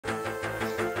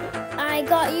I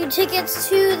got you tickets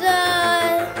to the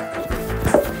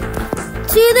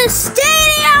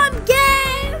stadium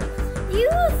game. You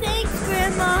thanks,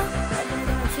 Grandma.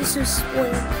 Oh, she's so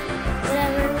spoiled.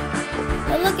 Whatever.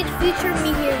 But look, it's future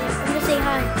me here. I'm gonna say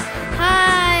hi.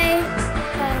 Hi.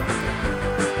 Hi.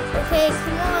 Okay,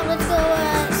 come on, let's go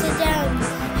sit down.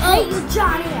 Hey, you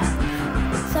Johnny.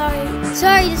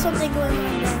 Sorry, there's something going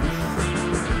on there.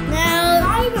 Now.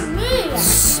 Not even me.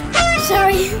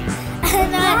 Sorry. And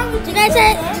do not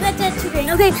say too great.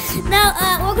 Okay, now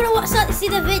we're gonna see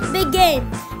the big game.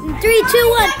 In 3,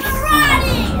 2, 1.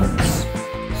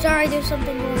 Sorry, there's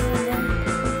something going on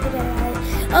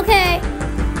there. Okay.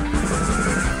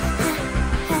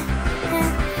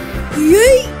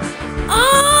 Yeet!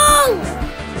 Oh!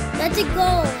 That's a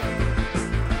goal.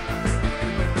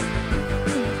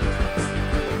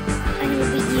 I'm gonna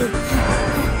beat you.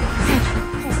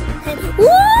 Woo!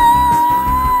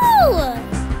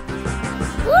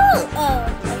 Woo! Oh,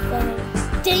 that's funny.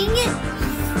 Dang it!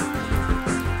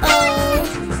 Oh,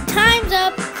 time's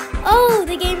up. Oh,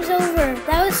 the game's over.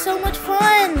 That was so much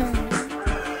fun.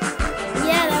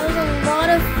 Yeah, that was a lot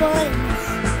of fun.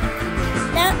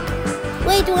 Now,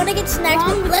 wait, do you want to get snacks?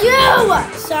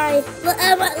 Sorry.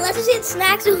 Let's just get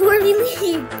snacks before we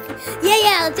leave.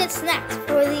 Yeah, let's get snacks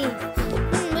before we leave.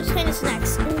 Which kind of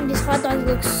snacks? These hot dogs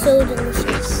look so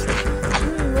delicious.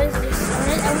 What is this?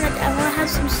 I want to have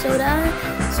some soda,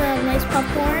 some nice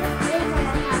popcorn.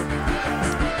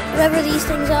 Whatever these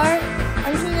things are.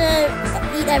 I'm just gonna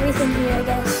eat everything here, I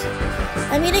guess.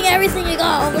 I'm eating everything you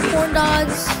got. All the corn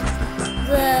dogs,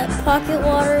 the pocket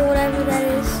water, whatever that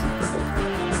is.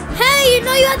 Hey, you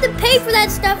know you have to pay for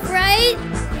that stuff, right?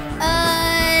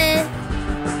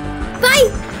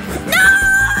 Bye!